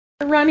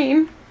They're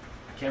running.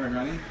 Cameron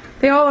running?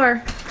 They all are.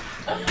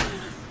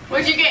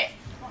 What'd you get?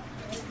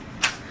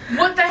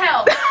 What the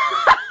hell? What the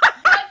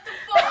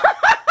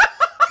fuck?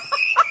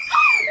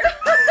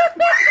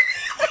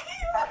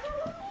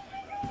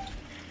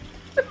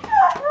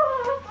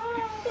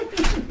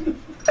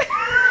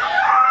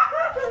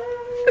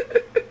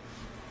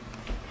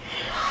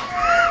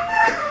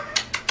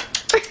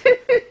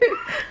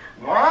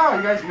 Wow,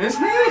 you guys missed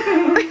me?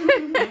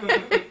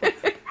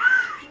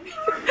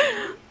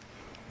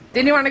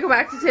 Didn't you want to go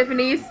back to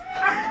Tiffany's?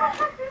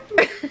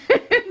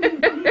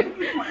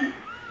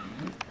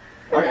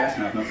 Oh yes,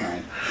 no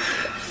crying.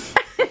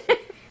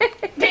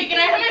 Taking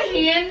out of my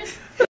hand.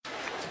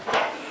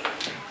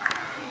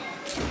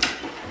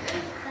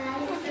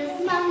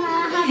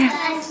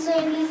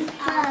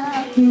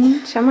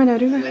 Schau mal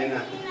darüber.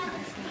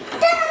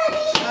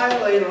 Hi,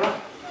 Elena.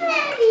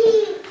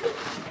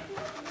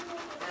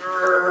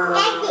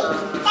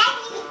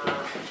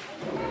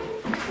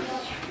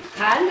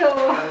 Hallo,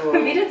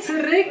 wieder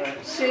zurück.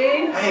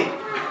 Schön. Hey.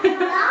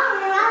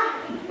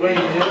 What are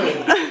you doing?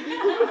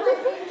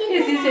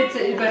 Es ist jetzt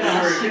eine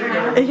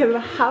Überraschung. Ich habe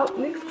überhaupt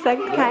nichts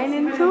gesagt,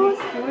 keinen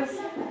Toast.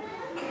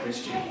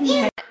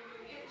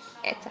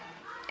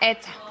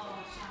 Jetzt.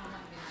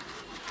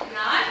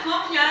 Nein,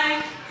 komm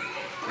gleich.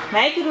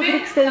 Maike, du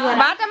kriegst das mal.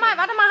 Warte mal,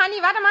 Hanni,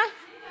 warte mal.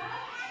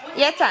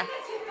 Jetzt.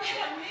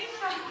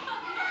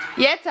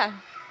 Jetzt. Okay,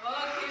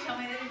 schau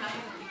mal in die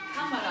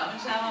Kamera und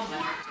schauen wir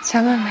mal.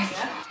 Schau mal, Maike.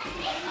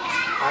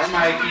 Hi,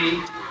 Mikey.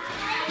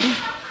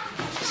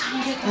 Schau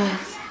mal, wie das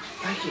ist.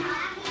 Mikey.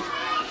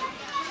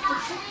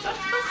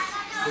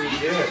 What are you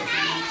doing?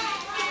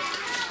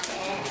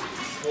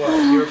 What?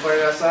 You were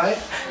playing outside?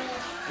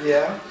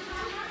 Yeah.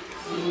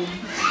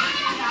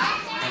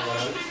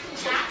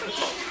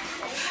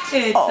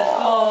 Jetzt.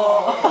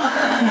 Oh.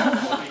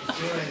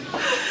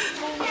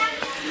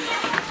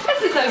 Das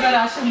ist eine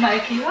Überraschung,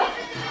 Mikey, wa?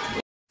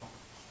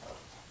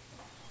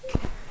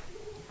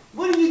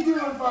 What are you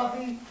doing,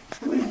 Bobby?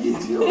 What are you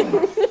doing?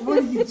 What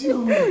are you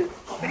doing?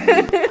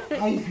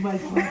 Hi, my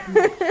puppy.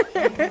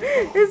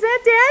 Is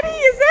that Daddy?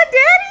 Is that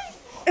Daddy?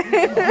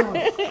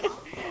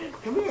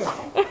 Come here.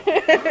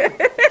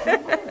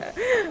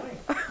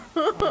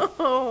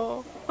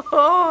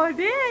 Oh,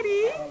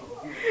 Daddy.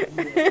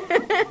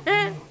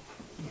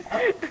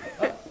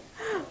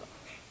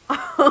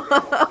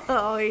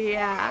 Oh,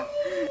 yeah.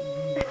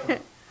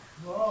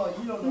 Oh,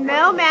 you don't know.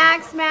 No,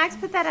 Max. Max,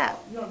 put that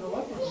up. You don't know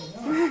what this is.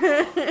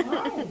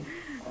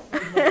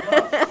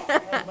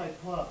 That's my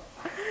pup.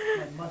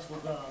 My muscle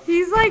dog.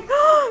 He's like,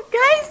 oh,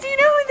 guys, do you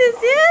know who this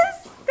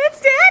is? That's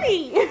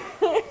Daddy.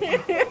 Oh,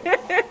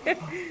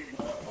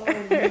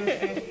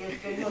 yes,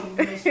 I know you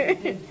miss me,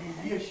 didn't you?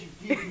 Yes, you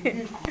did. You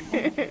missed me.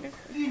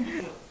 Didn't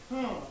you?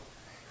 Huh?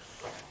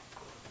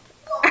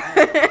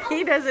 He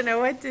doesn't know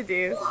what to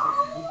do.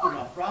 He's getting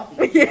all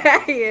frothy.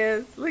 Yeah, he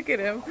is. Look at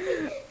him.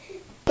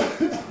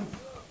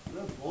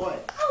 Good boy.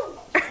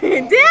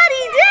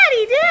 Daddy,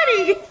 Daddy,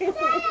 Daddy.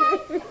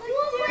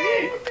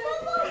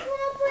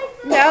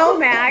 No,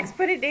 Max,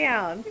 put it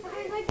down.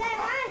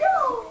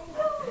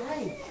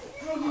 Hey,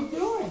 how you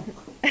doing?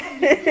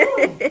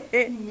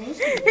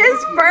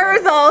 His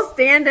fur's all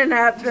standing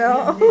up,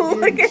 Bill.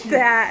 Look at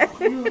that.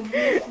 You missed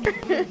me,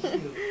 didn't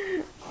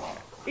you?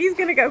 He's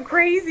gonna go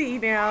crazy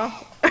now.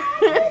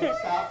 Hey,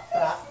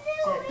 stop,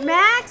 sit.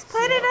 Max,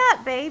 put it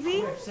up,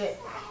 baby. Here, sit.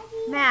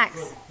 Max.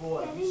 Good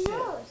boy, you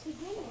sit.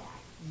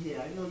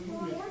 Yeah, I know you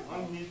missed me. I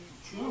missed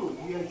you too.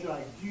 Yes,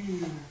 I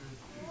did.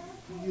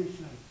 Yes,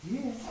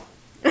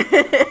 I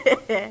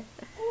did.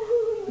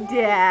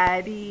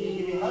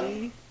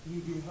 Daddy. You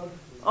did hug me.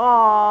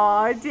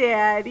 Aw,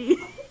 Daddy.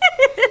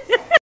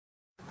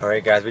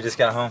 Alright guys, we just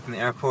got home from the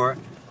airport.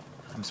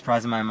 I'm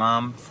surprising my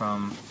mom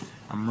from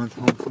a month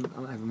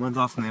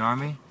off from the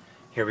army.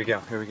 Here we go.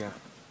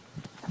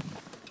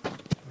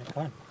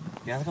 Come on.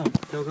 Get out of the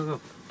car. Go.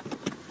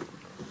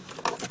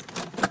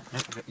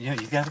 Yeah,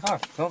 you get out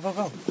of the car.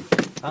 Go.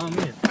 I don't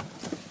need it.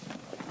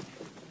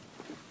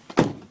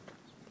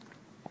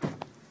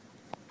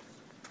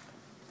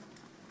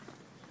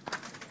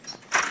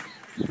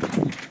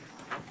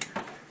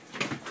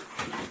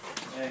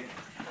 Hey.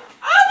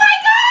 Oh my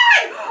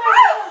God!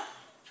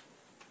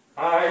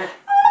 Hi.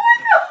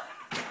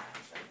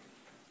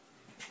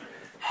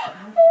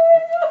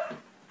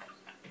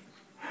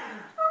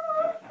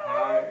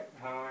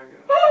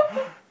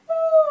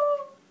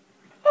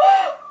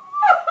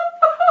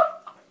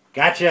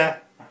 Gotcha.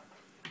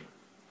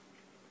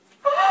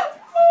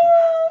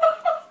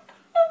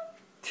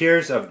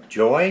 Tears of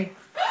joy.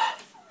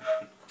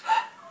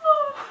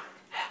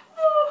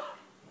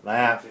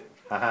 Laugh.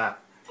 Haha.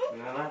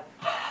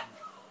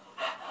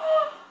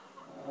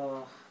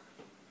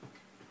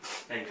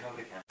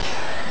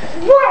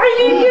 What are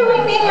you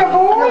doing there,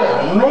 boy?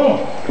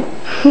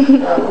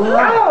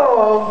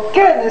 Oh,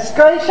 goodness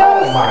gracious.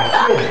 Oh my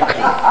goodness.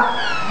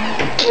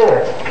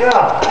 Good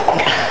God.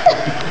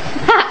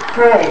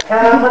 Great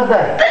time of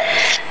day.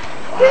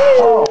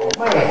 Oh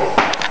man.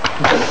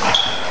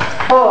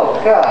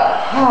 Oh God.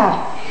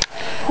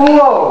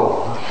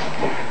 Whoa.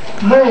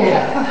 Man.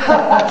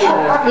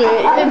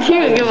 Jag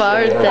tycker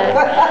bara inte.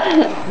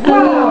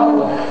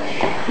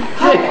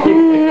 I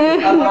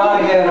thought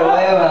I gave it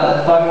away when I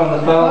was talking on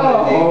the phone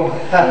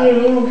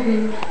with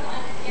you.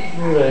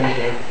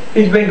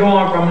 He's been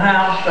going from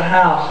house to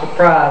house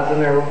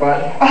surprising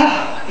everybody.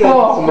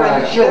 Oh,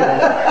 my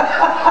goodness.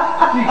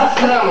 You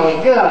son of a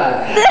gun.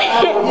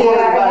 I was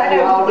worried about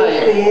you all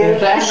day.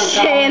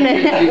 Shannon.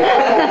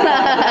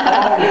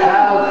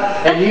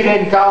 And you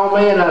didn't call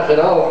me, and I said,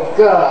 oh,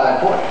 God.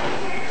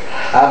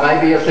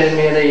 Maybe you'll send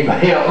me an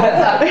email.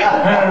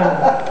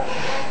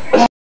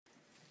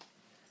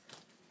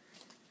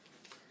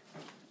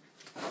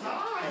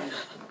 Hi.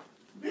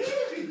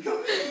 Baby,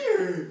 come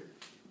here.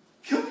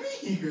 Come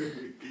here.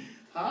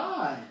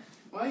 Hi.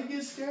 Why you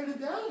get scared of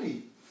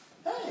Daddy?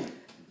 Hey.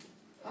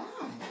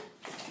 Hi.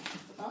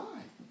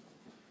 Hi.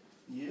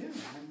 Yeah,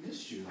 I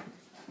missed you.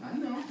 I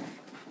know.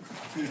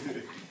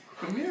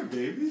 Come here,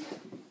 baby.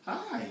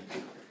 Hi.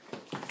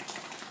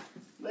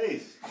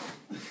 Lace.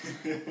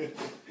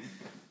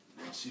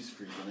 She's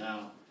freaking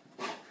out.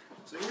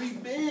 So where you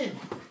been?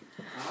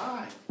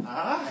 Hi.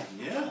 Hi.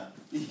 Yeah.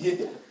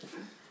 Yeah.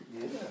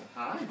 Yeah.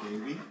 Hi,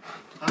 baby.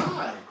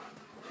 Hi.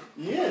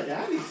 Yeah,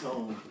 Daddy's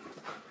home.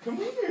 Come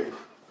here.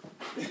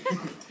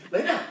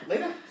 Lay down. Lay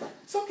down.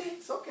 It's okay.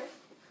 It's okay.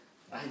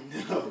 I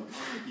know.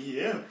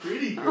 Yeah,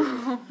 pretty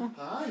girl.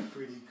 Hi,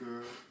 pretty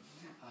girl.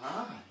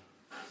 Hi.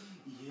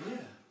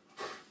 Yeah.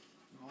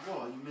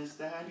 Oh, you miss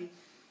Daddy?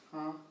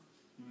 Huh?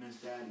 You miss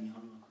Daddy,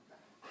 huh?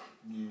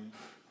 Yeah.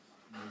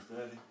 You miss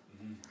Daddy?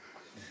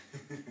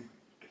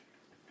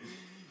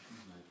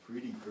 My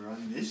pretty girl, I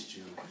missed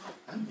you.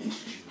 I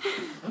missed you.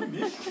 I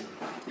missed you.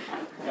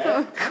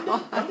 Hey, come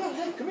on.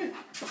 Hey, come here.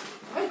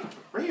 Hey,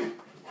 right here.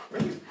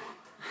 Right here.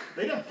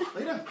 Lay down.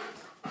 Lay down.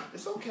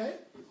 It's okay.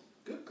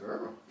 Good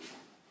girl.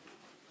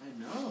 I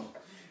know.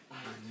 I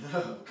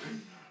know.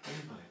 Oh,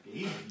 my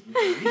baby. I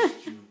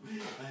missed you.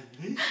 I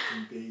missed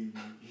you, baby.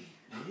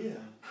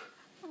 Yeah.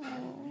 I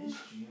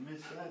missed you. You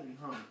missed Daddy,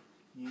 huh?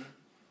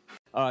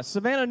 Yeah.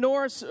 Savannah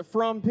Norris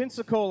from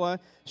Pensacola.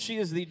 She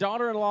is the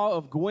daughter-in-law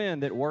of Gwen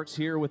that works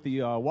here with the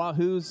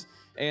Wahoos.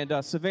 And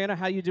Savannah,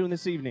 how you doing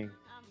this evening?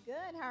 I'm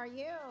good. How are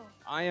you?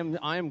 I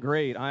am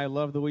great. I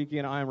love the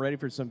weekend. I am ready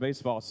for some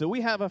baseball. So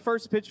we have a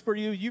first pitch for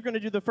you. You're going to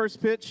do the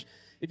first pitch.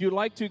 If you'd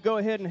like to, go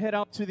ahead and head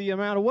out to the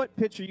mound. What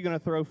pitch are you going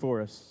to throw for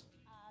us?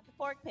 The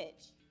fork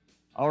pitch.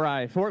 All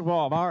right, fork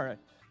ball. All right.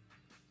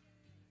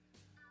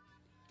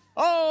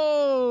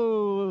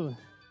 Oh!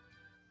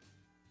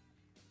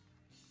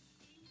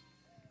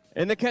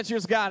 And the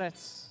catcher's got it.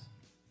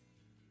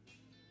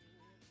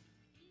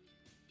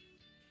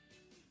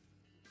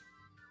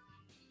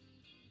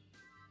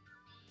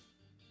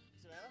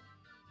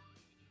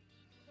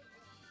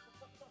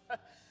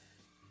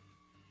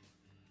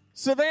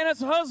 Savannah's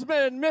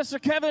husband,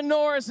 Mr. Kevin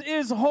Norris,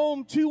 is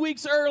home 2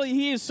 weeks early.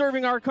 He is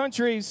serving our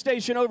country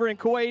stationed over in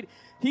Kuwait.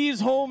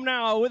 He's home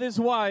now with his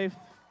wife.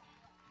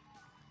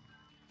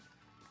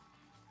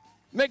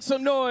 Make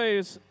some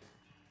noise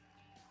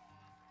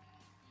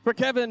for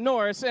Kevin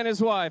Norris and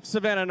his wife,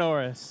 Savannah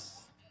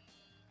Norris.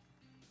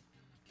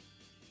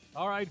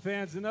 All right,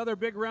 fans, another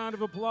big round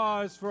of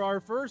applause for our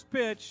first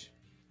pitch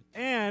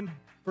and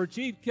for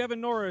Chief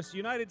Kevin Norris,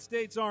 United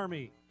States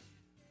Army.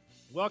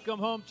 Welcome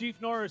home, Chief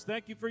Norris.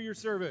 Thank you for your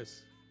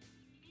service.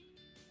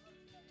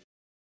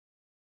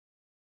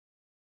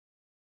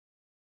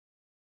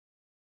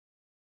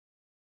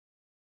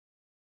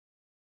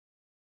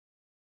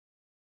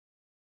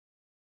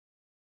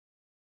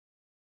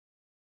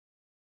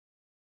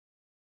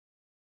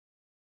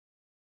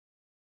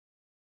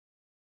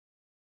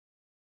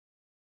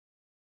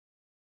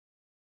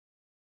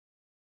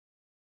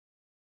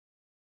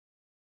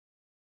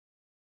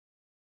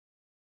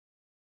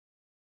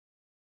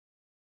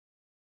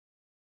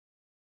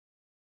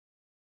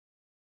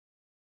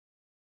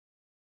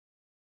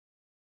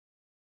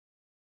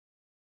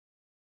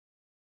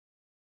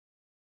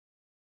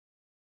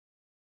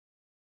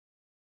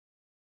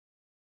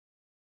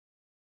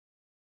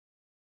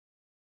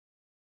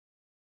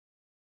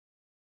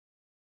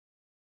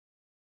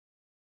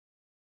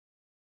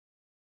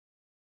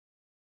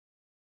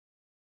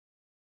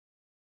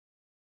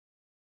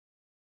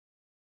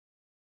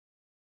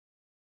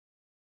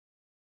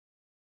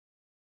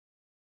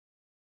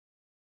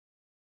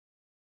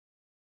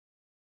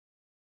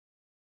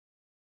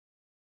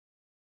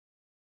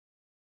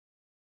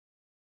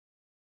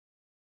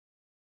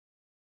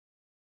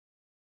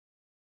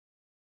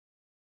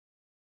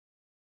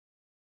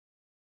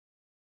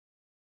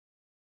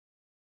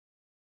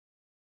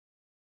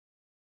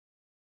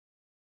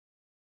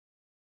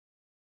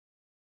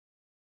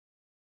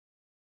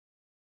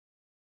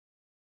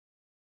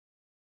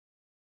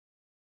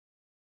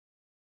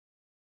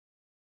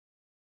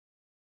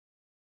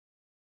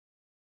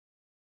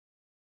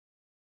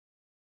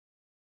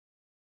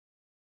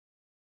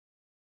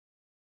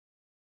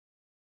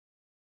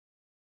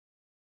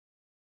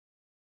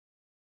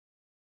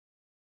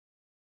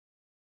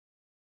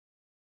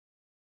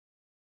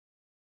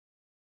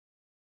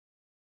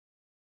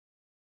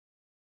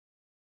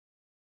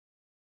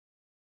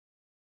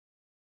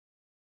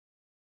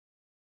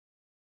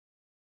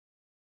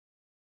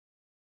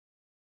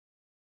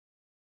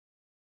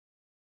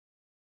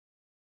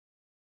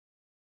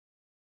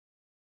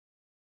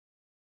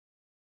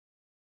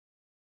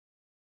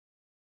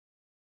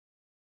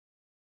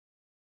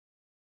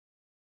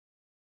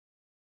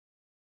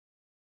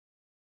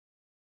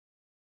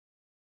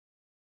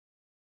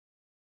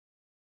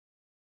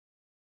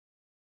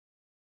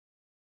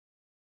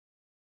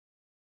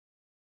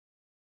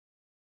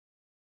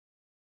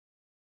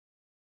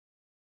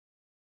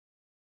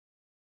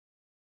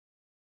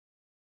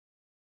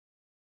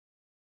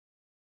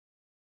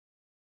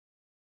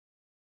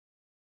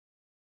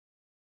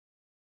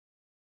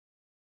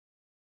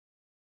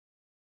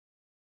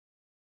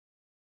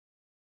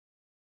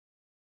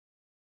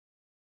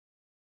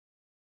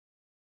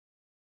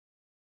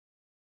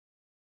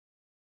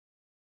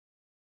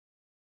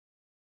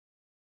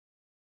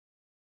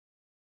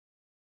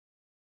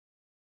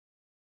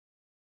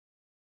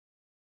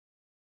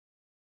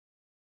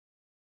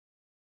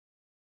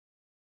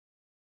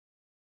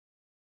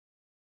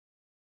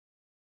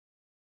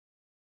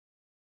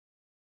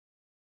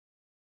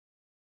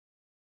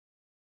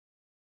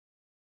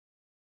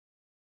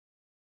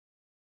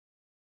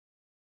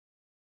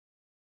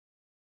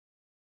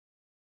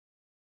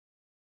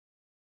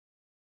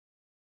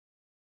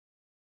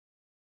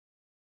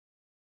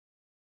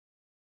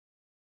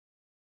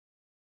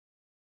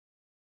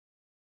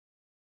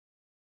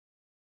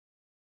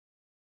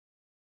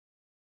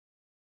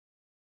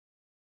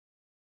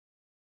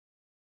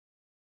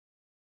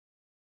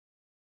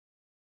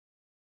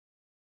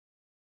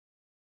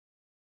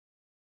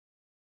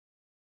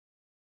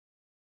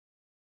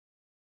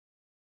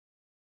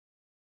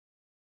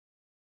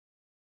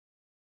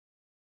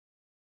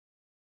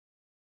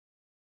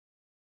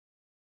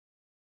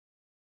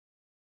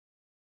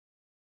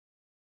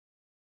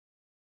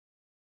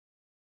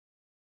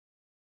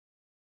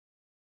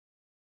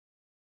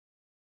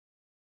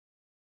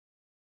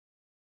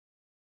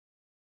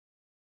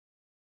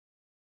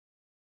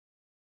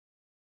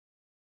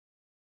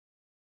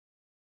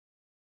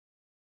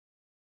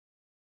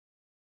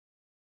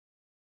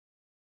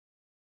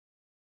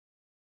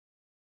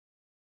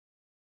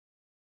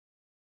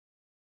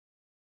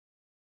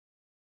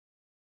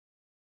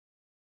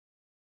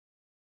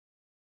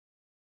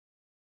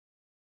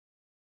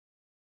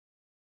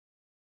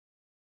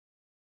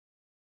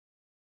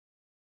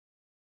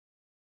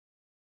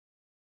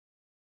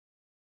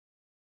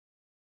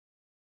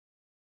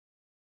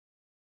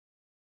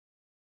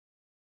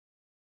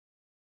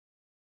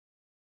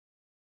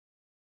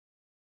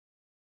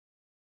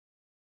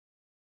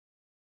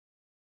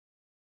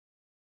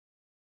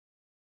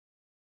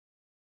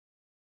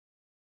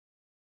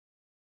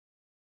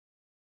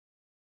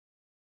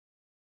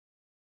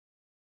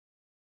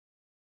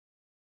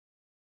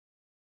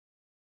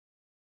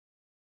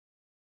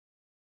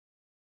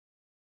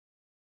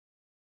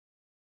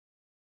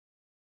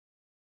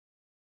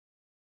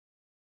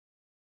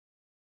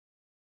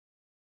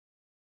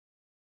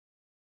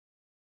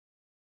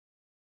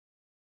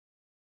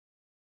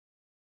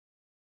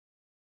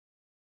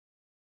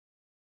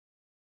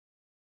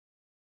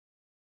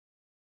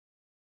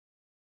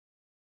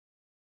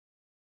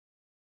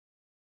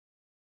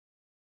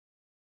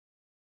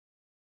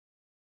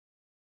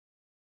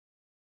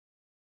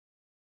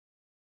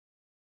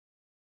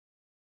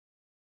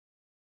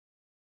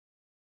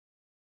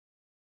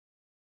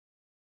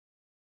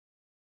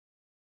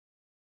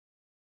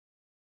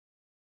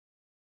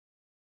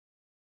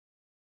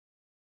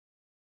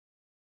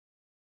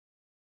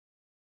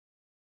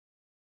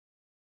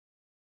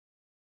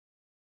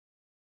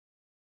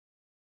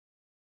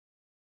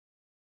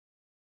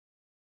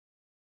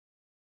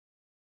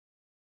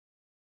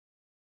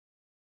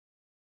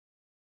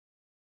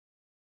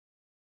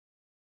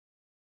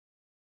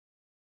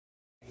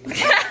 Well,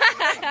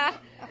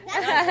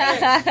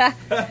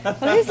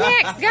 who's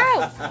next? Go.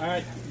 All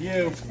right,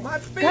 you. My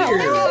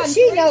fingers.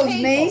 She knows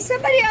me.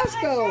 Somebody else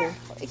go.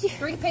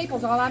 3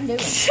 people's all I'm doing.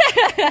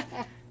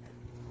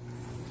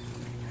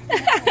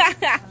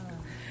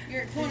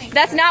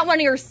 That's not one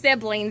of your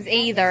siblings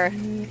either.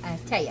 I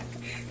tell you.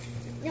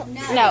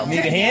 No. Need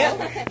a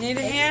hint? Need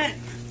a hint?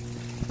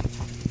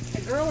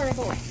 A girl or a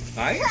boy?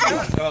 I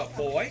ain't got a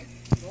boy.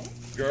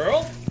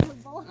 Girl?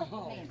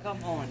 Oh,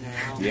 come on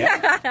now.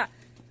 Yeah.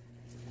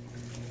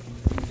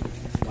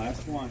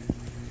 Last one.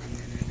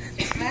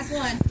 Last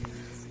one.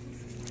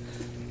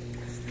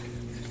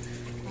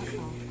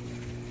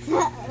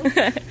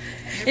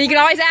 You can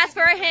always ask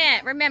for a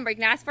hint. Remember, you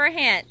can ask for a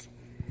hint.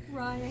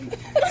 Ryan.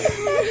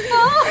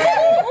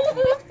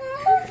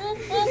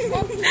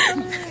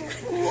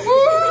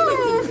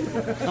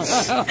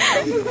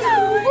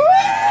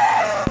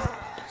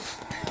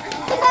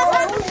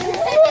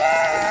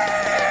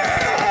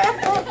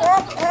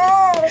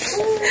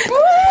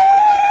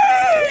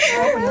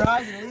 Open your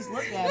eyes and at least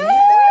look at me.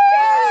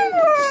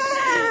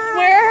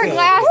 Where are her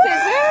glasses?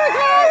 Where are her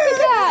glasses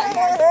at?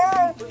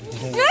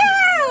 No!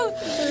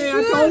 Hey, I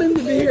told him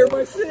to be here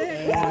by 6.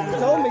 He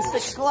told me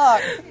 6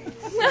 o'clock.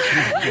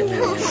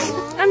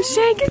 I'm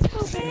shaking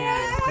so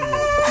bad.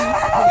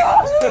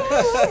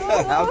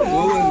 How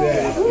cool is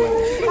that?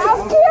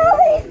 I'll kill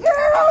these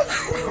girls.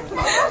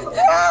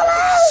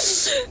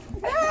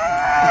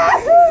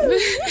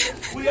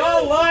 We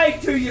all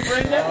lied to you,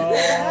 Brenda.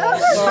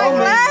 Told me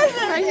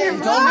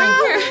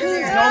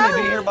to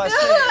be here by 6.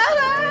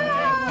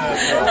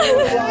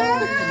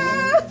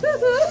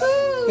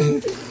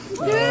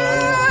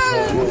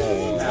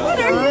 What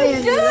are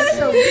you doing?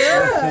 So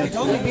good. He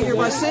told me to be here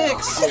by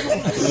 6. 6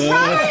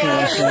 o'clock.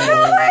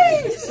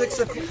 Yeah, 6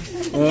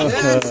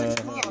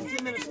 o'clock. I'm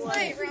 2 minutes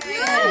late.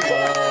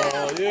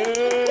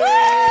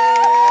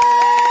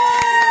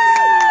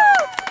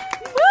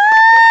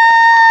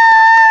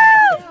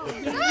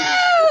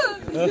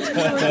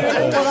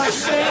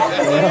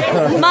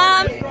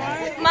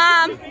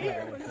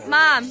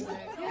 Mom,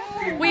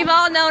 we've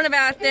all known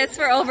about this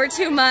for over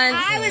 2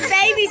 months. I was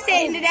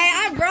babysitting today.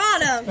 I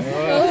brought him.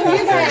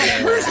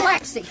 Where's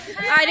Lexi?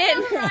 I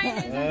didn't.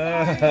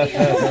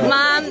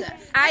 Mom,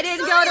 I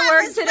didn't go to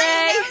work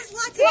today.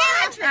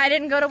 I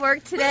didn't go to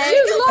work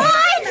today.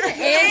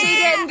 Angie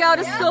didn't go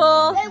to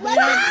school.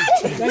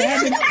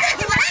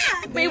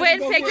 We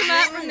went and picked him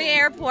up from the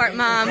airport,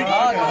 Mom.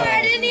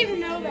 I didn't even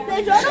know that.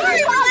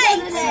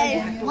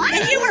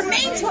 And you were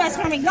mean to us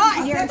when we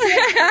got here.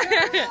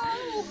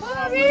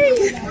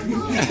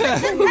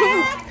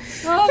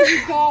 Oh,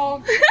 you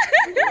called.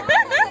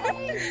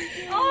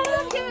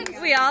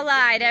 We all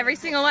lied. Every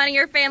single one of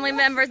your family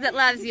members that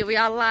loves you, we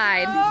all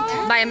lied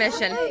by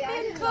omission. Don't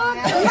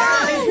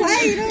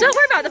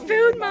worry about the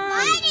food, Mom.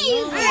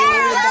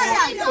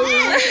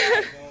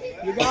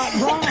 You got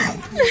Brian.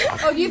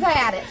 Oh, you've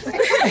had it. No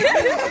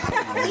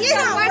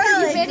wonder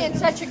you've been in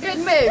such a good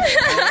mood.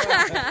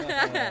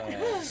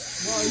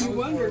 Well, you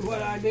wondered what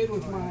I did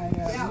with my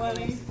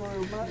money for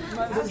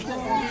Mother's Day.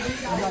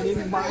 I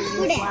didn't buy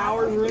any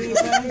flowers or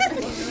anything.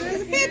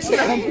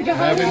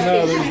 Happy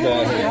Mother's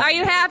Day. Are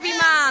you happy,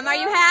 Mom? Are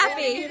you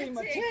happy?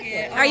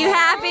 Are you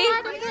happy?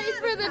 I paid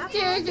for the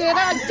ticket.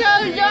 I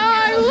told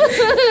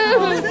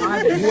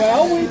you.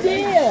 Well, we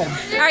did.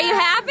 Are you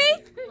happy?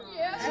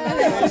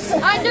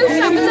 I knew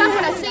something was up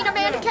when I seen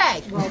Amanda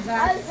Kay. But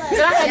I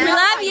We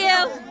love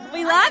you.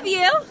 We love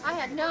you.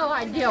 had no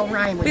idea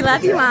Ryan was. We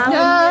love you, Mom.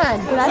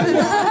 None.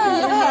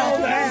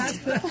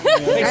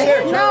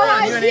 No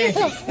idea.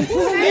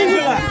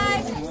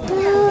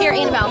 Here,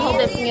 Annabelle, hold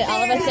this and get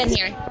all of us in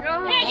here.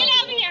 Hey, get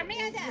over here,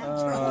 Amanda.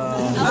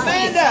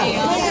 Amanda.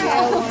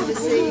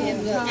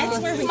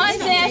 Come on,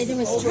 sis.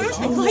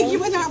 Like you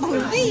would not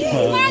believe.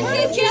 Come on,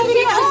 sis. Get up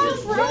here.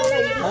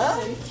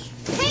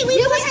 Hey, we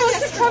were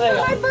supposed to come For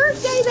my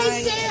birthday,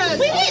 they said.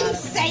 We didn't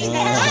say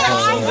that.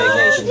 I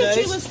heard that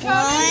She was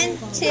coming.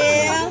 1, 2,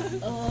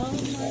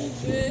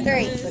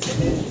 3.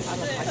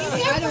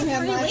 I don't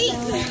have 3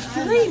 weeks.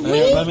 3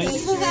 weeks? Let me.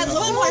 That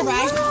little boy,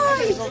 right?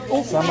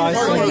 Somebody's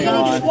singing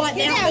on. What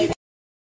now?